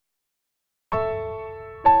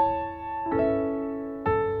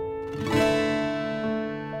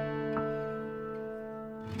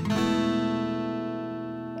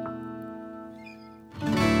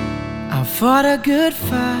fought a good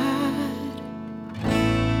fight,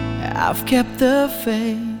 I've kept the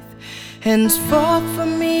faith. Henceforth for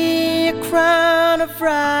me a crown of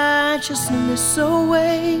righteousness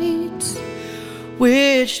awaits,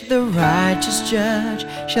 which the righteous judge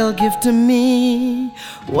shall give to me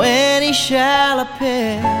when he shall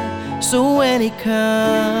appear. So when he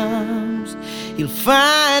comes, he'll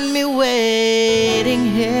find me waiting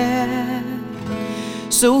here.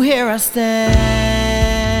 So here I stand,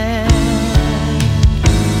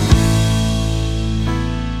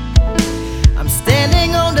 I'm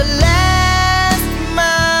standing on the last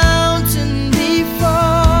mountain before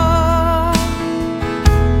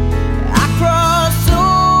I cross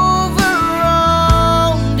over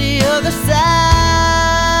on the other side.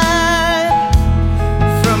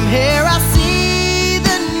 From here I see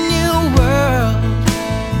the new world,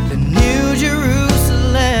 the new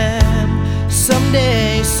Jerusalem.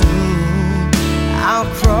 Someday soon I'll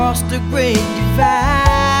cross the great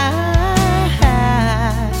divide.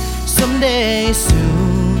 Someday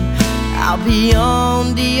soon I'll be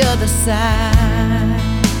on the other side.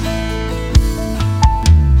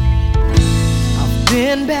 I've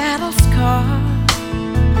been battle scarred,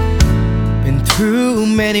 been through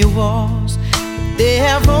many wars, but they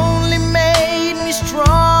have only made me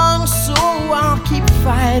strong. So I'll keep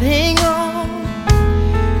fighting on.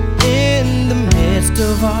 In the midst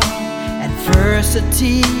of all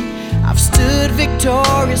adversity, I've stood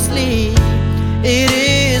victoriously. It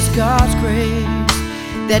is God's grace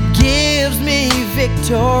that gives me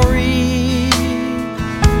victory.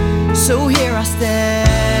 So here I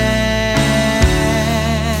stand,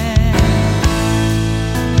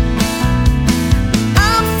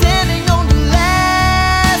 I'm standing on the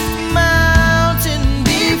last mountain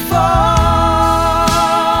before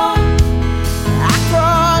I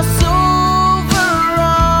cross over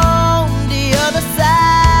on the other side.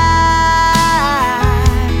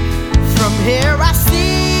 From here I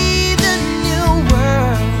see the new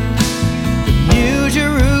world, the new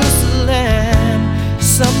Jerusalem.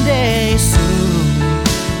 Someday soon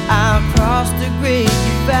I'll cross the great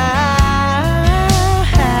divide.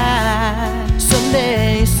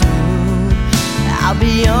 Someday soon I'll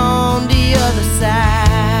be on the other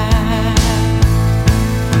side.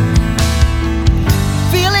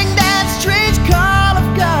 Feeling that strange call of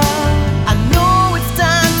God, I know it's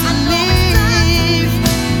time to leave.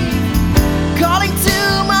 Calling to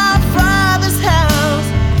my Father's house,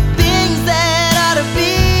 things that ought to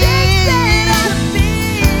be.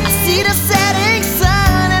 I see the setting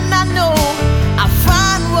sun and I know I'll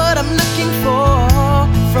find what I'm looking for.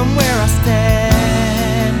 From where I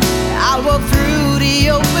stand, I'll walk through the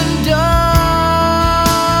open door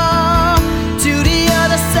to the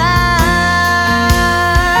other side.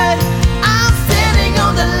 I'm standing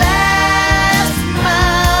on the last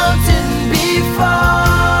mountain before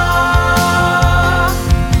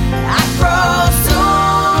I cross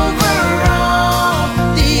over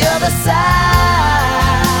on the other side.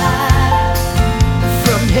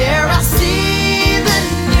 From here I see the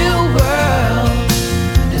new world,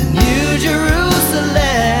 the new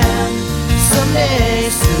Jerusalem. Someday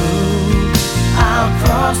soon I'll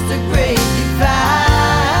cross the great divide.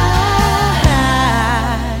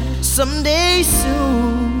 Someday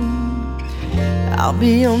soon I'll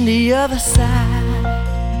be on the other side.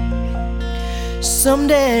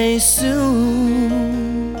 Someday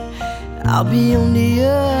soon I'll be on the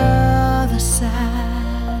other side.